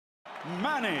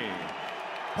Manny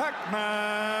Pacquiao.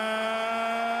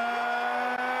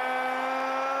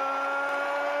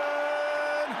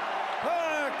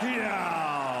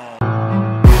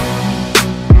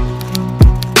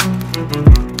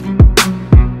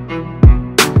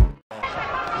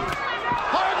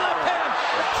 Hard left hand,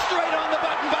 straight on the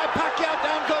button by Pacquiao.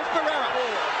 Down goes Barrera.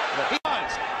 He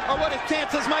wants, or what his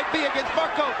chances might be against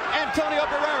Marco Antonio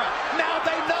Barrera. Now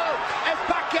they know as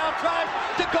Pacquiao tries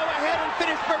to go ahead and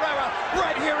finish Barrera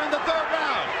right here in the third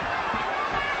round.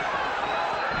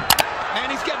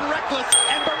 And he's getting reckless,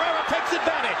 and Barrera takes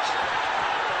advantage.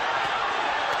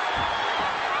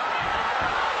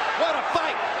 What a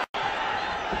fight!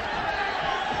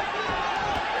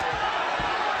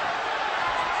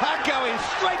 Pacquiao is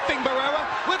strafing Barrera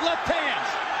with left hands.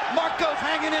 Marco's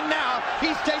hanging in now.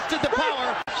 He's tasted the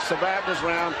power. Survived this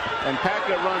round, and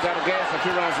Pacquiao runs out of gas a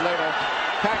few rounds later.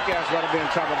 Pacquiao's going to be in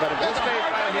trouble, but if this stays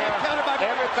right here,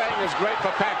 everything is great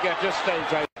for Pacquiao at this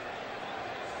stage right here.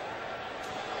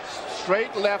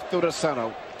 Straight left through the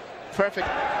center. Perfect.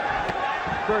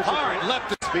 Hard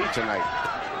left speed tonight.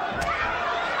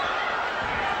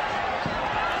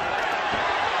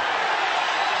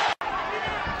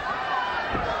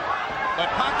 But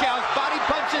Pacquiao's body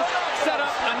punches set up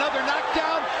another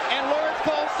knockdown, and Lawrence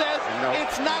Cole says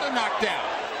it's not a knockdown.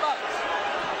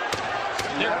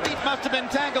 Their feet must have been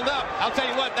tangled up. I'll tell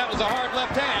you what, that was a hard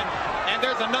left hand, and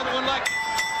there's another one like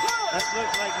that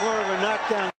looks like more of a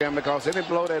knockdown. Because any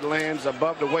blow that lands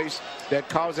above the waist that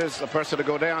causes a person to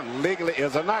go down legally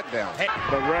is a knockdown.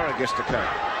 Barrera gets the cut.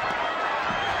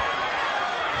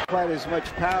 Quite as much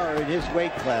power in his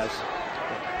weight class,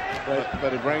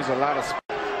 but it brings a lot of.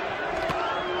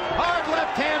 Hard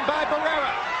left hand by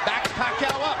Barrera. Backs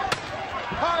Pacquiao up.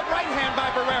 Hard right hand by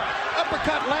Barrera.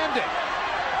 Uppercut landed.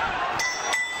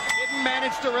 Didn't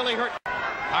manage to really hurt.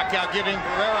 Pacquiao giving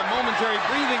Barrera momentary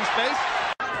breathing space.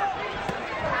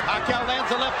 Pacquiao lands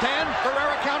a left hand.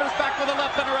 Barrera counters back with a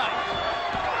left and a right.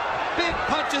 Big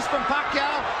punches from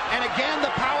Pacquiao, and again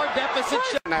the power deficit.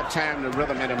 Not time the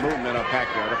rhythm and the movement of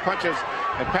Pacquiao. The punches,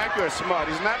 and Pacquiao is smart.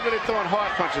 He's not really throwing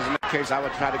hard punches in that case. I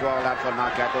would try to go all out for a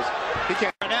knockout because he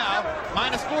can't. Now,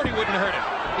 minus 40 wouldn't hurt him.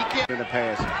 He can't. In the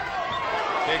past.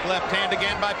 Big left hand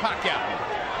again by Pacquiao.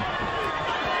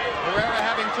 Barrera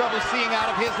having trouble seeing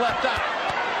out of his left eye.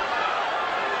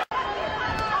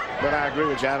 But I agree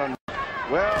with you. I don't.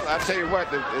 Well, I tell you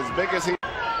what, as big as he.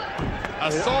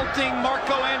 Assaulting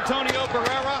Marco Antonio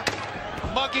Barrera,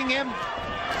 mugging him,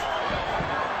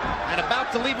 and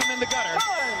about to leave him in the gutter.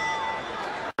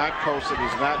 Not posted.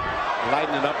 He's not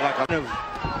lighting it up like a.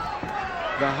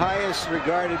 The highest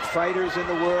regarded fighters in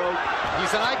the world.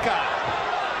 He's an icon.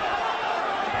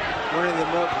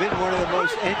 Been one of the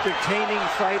most entertaining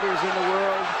fighters in the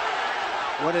world.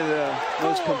 One of the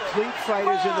most complete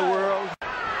fighters in the world.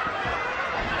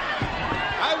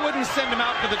 I wouldn't send him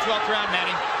out for the 12th round,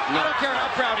 Manny. No. I don't care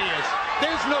how proud he is.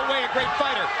 There's no way a great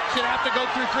fighter should have to go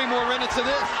through 3 more minutes of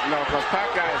this. No, because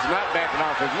Pacquiao is not backing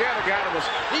off. If you had a guy that was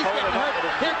he's getting hurt.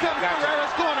 Here comes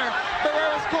Barrera's corner.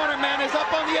 Barrera's corner man is up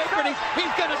on the apron.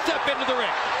 He's going to step into the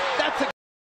ring. That's a.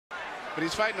 But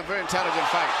he's fighting a very intelligent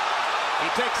fight. He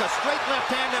takes a straight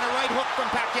left hand and a right hook from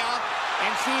Pacquiao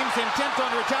and seems intent on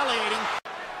retaliating.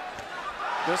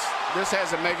 This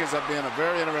has the makings of being a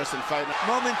very interesting fight.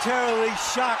 Momentarily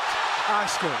shocked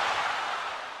Oscar.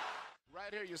 Right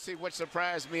here you see what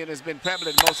surprised me and has been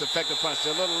probably the most effective punch.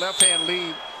 The little left hand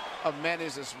lead of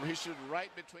Manny's is he shoots right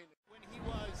between. When he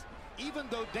was, even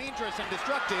though dangerous and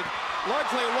destructive,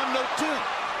 largely a one-note tune.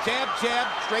 Jab, jab,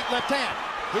 straight left hand.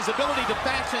 His ability to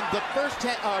fashion the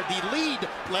lead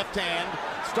left hand,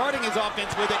 starting his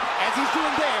offense with it, as he's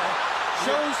doing there,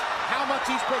 shows how much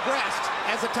he's progressed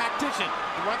as a tactician.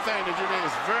 And one thing that you think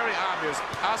is very obvious,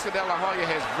 Oscar De La Hoya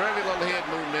has very little head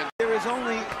movement. There is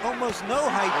almost no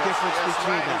height difference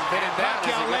between them.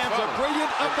 Pacquiao lands a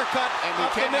brilliant uppercut and he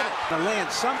cannot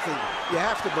land something. You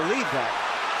have to believe that.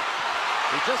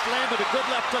 He just landed a good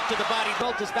left hook to the body.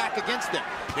 Belt is back against him.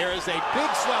 There is a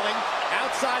big swelling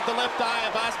outside the left eye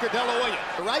of Oscar De La Hoya.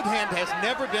 The right hand has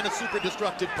never been a super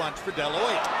destructive punch for De La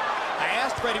Hoya. I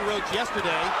asked Freddie Roach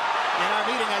yesterday in our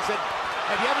meeting, I said,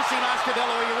 have you ever seen Oscar De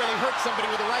La Hoya really hurt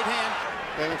somebody with the right hand?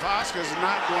 And if Oscar's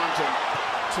not going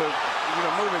to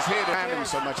move his head behind him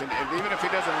so much, and even if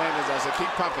he doesn't land his eyes, keep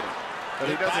pumping him.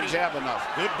 But he doesn't jab enough.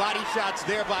 Good body shots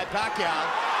there by Pacquiao.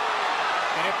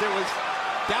 And if there was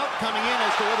doubt coming in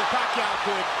as to whether Pacquiao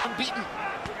could unbeaten.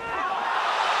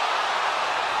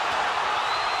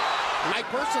 I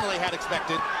personally had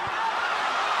expected,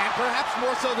 and perhaps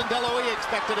more so than De La Hoya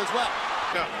expected as well.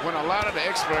 When a lot of the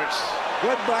experts.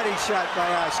 Good body shot by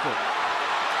Oscar.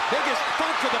 Biggest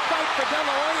punch of the fight for De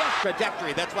La Hoya.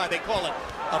 Trajectory, that's why they call it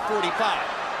a 45.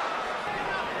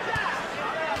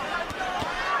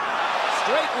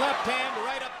 Straight left hand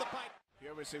right up the pipe.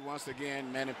 Here we see once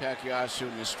again Manny Pacquiao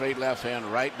shooting a straight left hand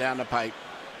right down the pipe.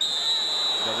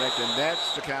 Direct, and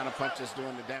that's the kind of punch that's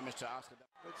doing the damage to Oscar.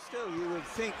 But still, you would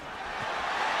think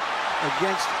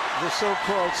against the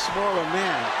so-called smaller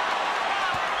man,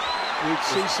 we'd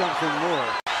see something more.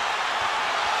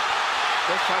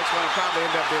 This fight's going to probably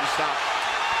end up being stopped.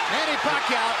 Manny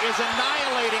Pacquiao is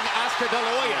annihilating Oscar De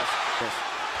La Hoya. Yes.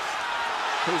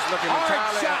 Who's looking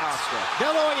entirely at Oscar. De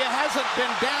La Hoya hasn't been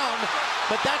down,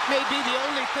 but that may be the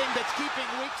only thing that's keeping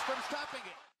Weeks from stopping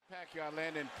it. Pacquiao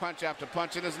landing punch after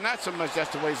punch, and it's not so much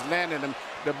just the way he's landing them.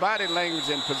 The body language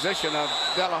and position of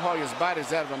De La Hoya's body is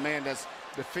that of a man that's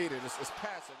defeated. It's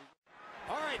passive.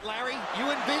 All right, Larry, you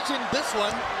envisioned this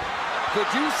one. Could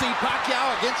you see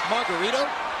Pacquiao against Margarito?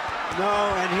 No,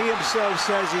 and he himself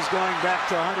says he's going back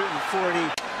to 140.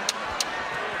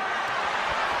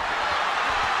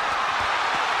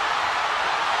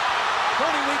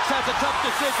 Tony Weeks has a tough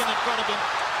decision in front of him.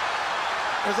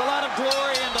 There's a lot of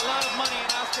glory and a lot of money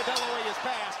in Oscar De La Hoya's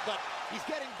past, but he's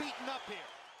getting beaten up here.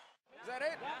 Is that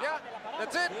it? Yeah,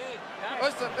 that's it.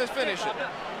 Let's finish it.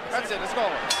 That's it. Let's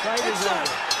go. Fight is over.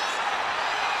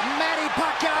 Manny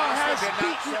Pacquiao has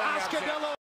beaten Oscar De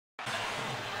La Hoya.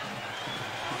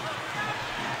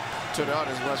 To the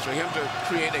others was for him to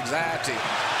create anxiety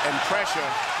and pressure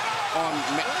on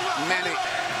Manny.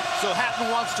 So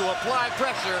Hatton wants to apply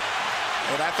pressure.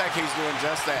 And I think he's doing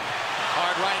just that.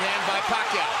 Hard right hand by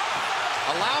Pacquiao.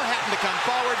 Allow Hatton to come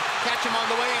forward, catch him on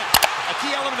the way in. A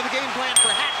key element of the game plan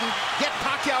for Hatton, get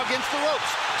Pacquiao against the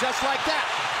ropes, just like that.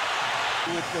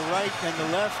 With the right and the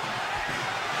left.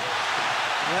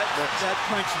 That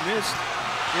punch missed.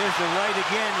 There's the right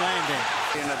again landing.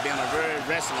 Ended up being a very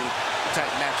wrestling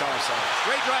type match also.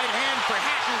 Great right hand for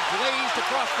Hatton, glazed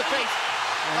across the face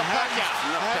of Pacquiao.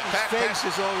 Hatton's face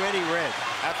is already red.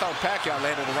 I thought Pacquiao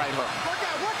landed the right hook. Work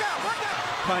out.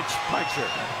 Puncher.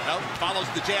 No, follows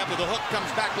the jab with a hook, comes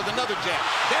back with another jab.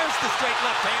 There's the straight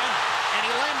left hand, and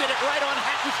he landed it right on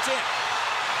Hatton's chin.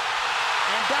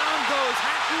 And down goes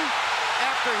Hatton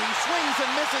after he swings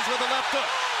and misses with a left hook.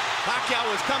 Pacquiao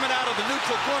was coming out of the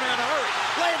neutral corner in a hurry.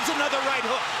 Lands another right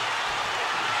hook.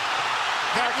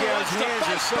 Pacquiao's hands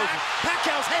are so...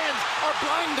 Pacquiao's hands are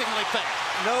blindingly fast.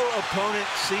 No opponent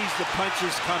sees the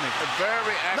punches coming.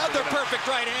 Very accurate. Another perfect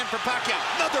right hand for Pacquiao.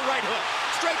 Another right hook.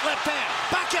 Straight left hand.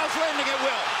 Pacquiao's landing at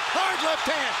will. Hard left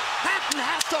hand. Hatton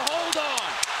has to hold on.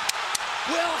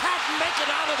 Will Hatton make it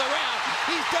out of the round?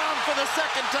 He's down for the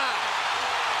second time.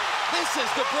 This is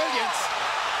the brilliance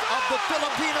of the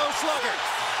Filipino slugger.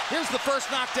 Here's the first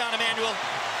knockdown, Emmanuel.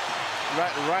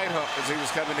 Right hook as he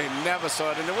was coming in, never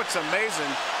saw it. And what's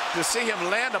amazing, to see him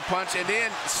land a punch and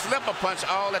then slip a punch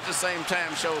all at the same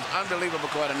time shows unbelievable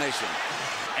coordination.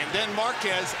 And then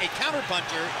Marquez, a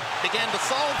counterpuncher, began to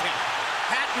solve him.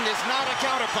 Hatton is not a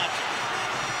counterpuncher.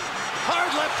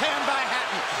 Hard left hand by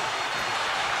Hatton.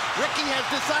 Ricky has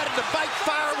decided to fight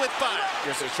fire with fire.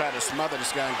 Just to try to smother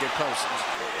this guy and get close.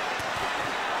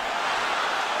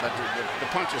 But the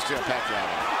punch is still Pacquiao.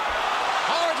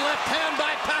 Hard left hand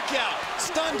by Pacquiao.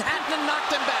 Stunned Hatton and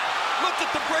knocked him back. Look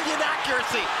at the brilliant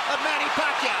accuracy of Manny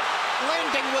Pacquiao.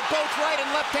 Landing with both right and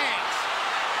left hands.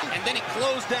 And then he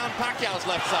closed down Pacquiao's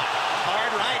left side.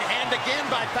 Hard right hand again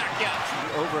by Pacquiao.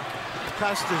 Over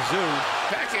Costa-Zoo.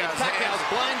 Pacquiao's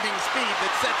blinding speed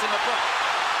that sets him apart.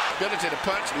 Ability to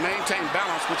punch, maintain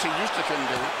balance, which he used to couldn't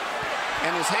do.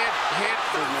 And his head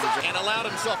movement. And allowed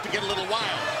himself to get a little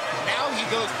wild. Now he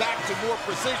goes back to more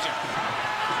precision.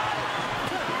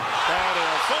 That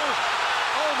is.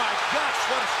 Oh my gosh,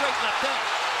 what a straight left hand.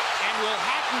 And will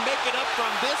Hatton make it up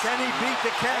from this? Can he beat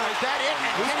the count? Is that it?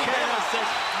 And Kenny Bella says,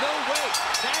 no way.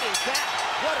 That is that.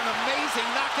 What an amazing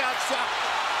knockout shot.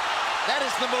 That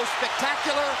is the most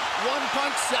spectacular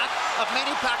one-punch shot of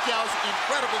Manny Pacquiao's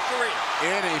incredible career.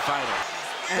 Any fighter.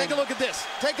 Take a look at this.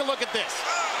 Take a look at this.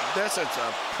 This is a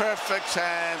perfect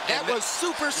time. That was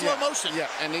super slow motion. Yeah,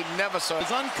 and he never saw it.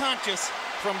 He was unconscious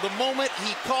from the moment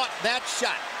he caught that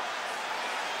shot.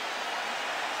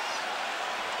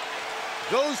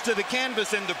 Goes to the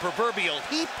canvas in the proverbial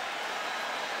heap.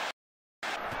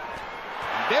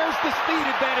 There's the speed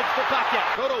advantage for Pacquiao.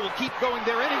 Cotto will keep going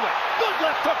there anyway. Good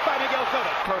left hook by Miguel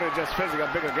Cotto. Cotto just physically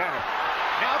a bigger guy.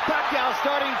 Now Pacquiao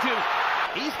starting to,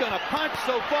 he's going to punch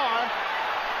so far.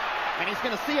 And he's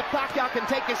going to see if Pacquiao can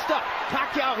take his stuff.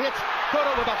 Pacquiao hits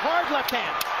Cotto with a hard left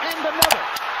hand. And another.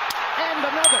 And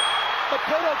another. But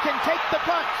Cotto can take the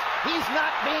punch. He's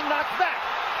not being knocked back.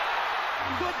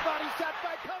 Good body shot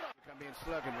by Cotto. Being and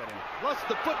slugging with him. Plus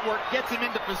the footwork gets him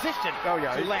into position to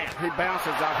land. He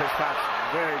bounces off his pops.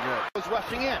 Very good. Was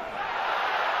rushing in.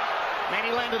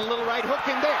 Manny landed a little right hook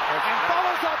in there and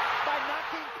follows up by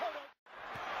knocking Cotto.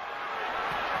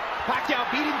 Pacquiao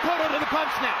beating Cotto to the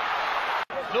punch now.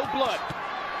 No blood.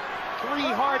 3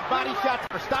 hard body shots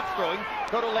for stop throwing.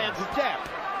 Cotto lands his jab.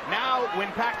 Now when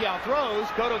Pacquiao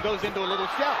throws, Cotto goes into a little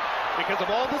shell because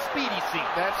of all the speed he's seen.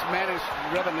 That's Manny's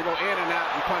rhythm to go in and out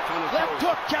and punch on his left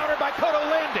toes. hook countered by Cotto,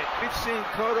 landed. We've seen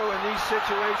Cotto in these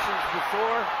situations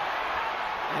before,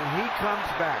 and he comes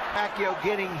back. Pacquiao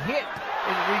getting hit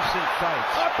in recent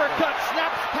fights. Uppercut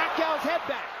snaps Pacquiao's head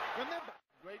back. Remember.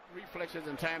 Great reflexes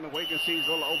and timing where he can see these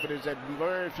little openings that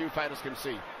very few fighters can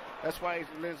see. That's why he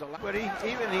lives a lot. But he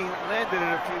landed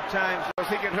it a few times.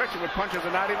 He can hurt you with punches and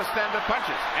not even standard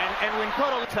punches. And when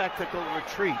Cotto Tactical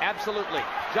retreat. absolutely,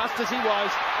 just as he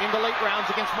was in the late rounds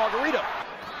against Margarito.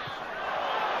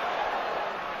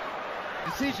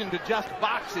 Decision to just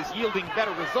box is yielding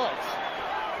better results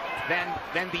than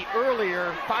the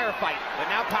earlier firefight. But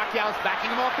now Pacquiao's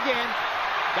backing him off again.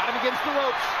 Got him against the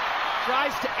ropes.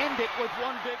 Tries to end it with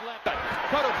one big left.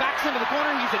 Cotto backs into the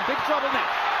corner. He's in big trouble now.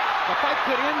 The fight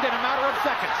could end in a matter of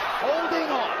seconds. Holding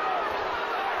on.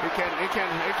 He can't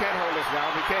hold his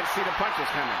ground. He can't see the punches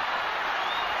coming.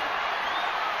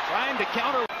 Trying to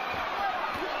counter.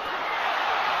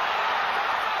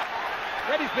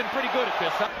 Reddy's been pretty good at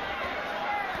this, huh?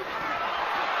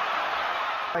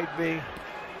 Might be.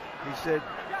 He said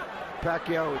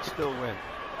Pacquiao would still win.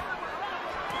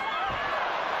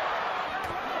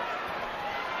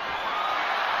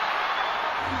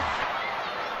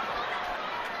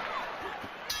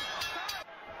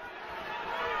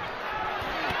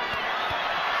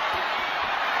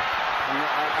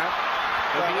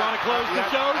 If you want to close the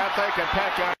show? I think that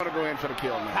Pacquiao going to go in for the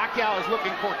kill now. Pacquiao is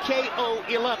looking for KO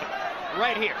 11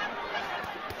 right here.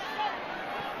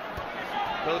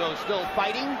 Cotto's still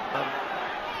fighting.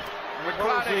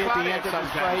 Closely at the end of the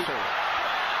fight.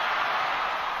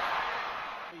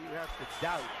 You have to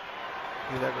doubt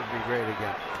he'll ever be great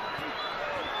again.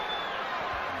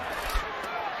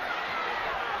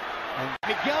 And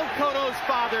Miguel Cotto's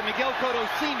father, Miguel Cotto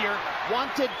Sr.,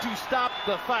 wanted to stop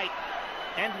the fight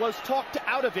and was talked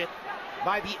out of it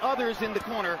by the others in the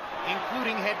corner,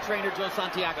 including head trainer Joe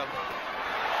Santiago.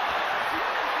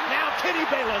 Now Kenny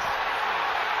Bayless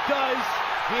does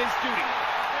his duty.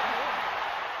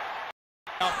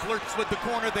 Now flirts with the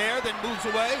corner there, then moves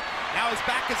away. Now his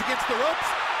back is against the ropes.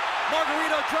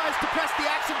 Margarito tries to press the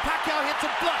action. Pacquiao hits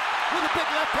him flush with a big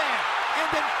left hand, and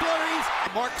then flurries.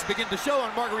 Marks begin to show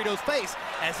on Margarito's face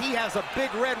as he has a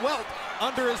big red welt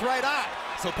under his right eye.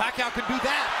 So Pacquiao can do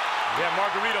that. Yeah,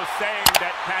 Margarito's saying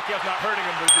that Pacquiao's not hurting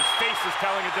him, but his face is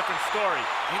telling a different story.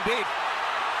 Indeed.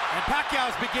 And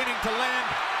Pacquiao's beginning to land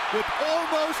with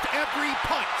almost every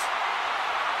punch.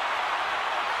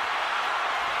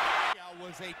 Pacquiao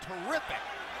was a terrific,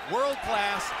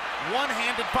 world-class,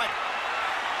 one-handed fighter.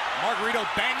 Margarito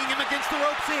banging him against the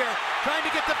ropes here, trying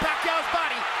to get to Pacquiao's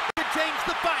body to change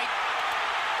the fight.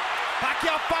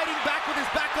 Pacquiao fighting back with his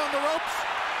back on the ropes.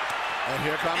 And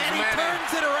here comes And he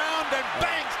turns it around and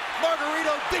bangs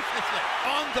Margarito viciously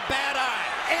on the bad eye.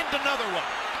 And another one.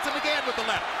 Hits him again with the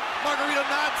left. Margarito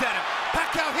nods at him.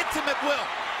 Pacquiao hits him at will.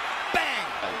 Bang!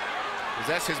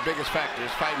 That's his biggest factor, is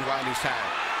fighting while he's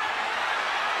tired.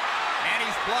 And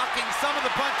he's blocking some of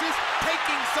the punches,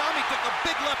 taking some. He took a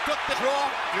big left hook to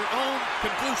draw your own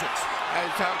conclusions. I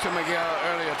talked to Miguel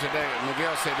earlier today.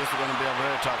 Miguel said this is going to be a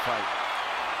very tough fight.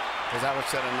 As I was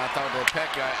telling him, I thought that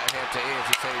Pacquiao had to edge.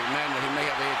 He said, man, he may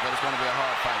have edge, but it's going to be a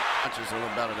hard fight. Punches a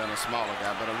little better than a smaller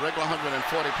guy, but a regular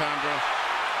 140-pounder,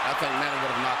 I think Manny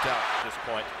would have knocked out At this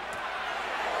point.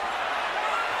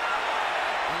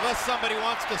 Unless somebody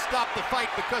wants to stop the fight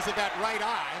because of that right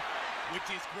eye, which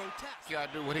is grotesque.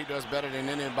 Pacquiao do what he does better than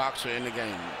any boxer in the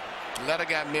game. Let a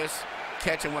guy miss,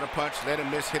 catch him with a punch, let him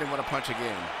miss, hit him with a punch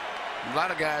again. A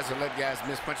lot of guys will let guys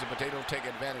miss punches, but they don't take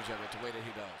advantage of it the way that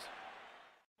he does.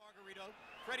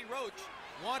 Freddie Roach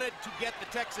wanted to get the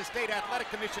Texas State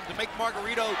Athletic Commission to make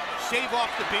Margarito shave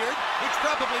off the beard, which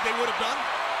probably they would have done.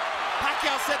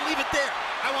 Pacquiao said, leave it there.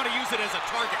 I want to use it as a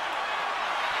target.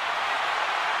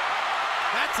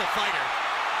 That's a fighter.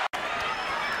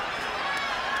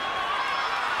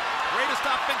 Greatest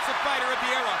offensive fighter of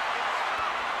the era.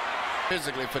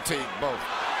 Physically fatigued, both.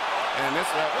 And this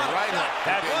right hook.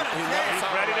 He's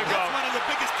ready to go. That's one of the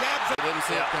biggest jabs. He didn't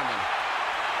see it coming.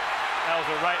 That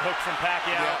was a right hook from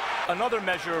Pacquiao. Yeah. Another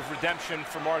measure of redemption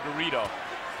for Margarito.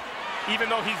 Even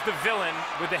though he's the villain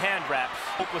with the hand wraps,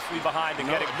 hopelessly behind and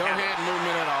getting no head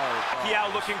movement at all.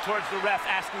 Pacquiao looking towards the ref,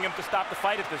 asking him to stop the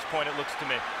fight at this point, it looks to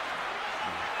me.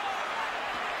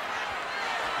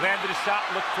 Landed a shot,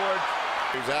 looked towards.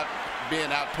 He's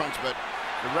being out punched, but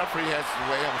the referee has to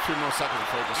wait a few more seconds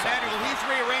before the stop. Manuel, he's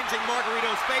rearranging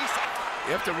Margarito's face.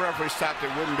 If the referee stopped,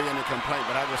 there wouldn't be any complaint,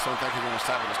 but I just don't think he's going to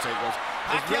stop it.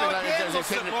 Pacquiao again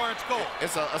looks at Lawrence Cole.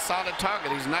 It's a solid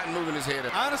target. He's not moving his head.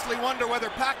 I honestly wonder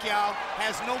whether Pacquiao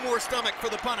has no more stomach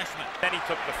for the punishment. Then he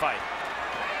took the fight.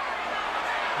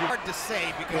 Hard to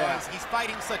say because he's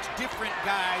fighting such different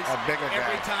guys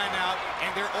every time out,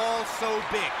 and they're all so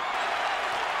big.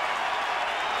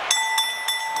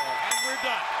 And we're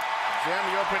done. Jim,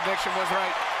 your prediction was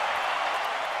right.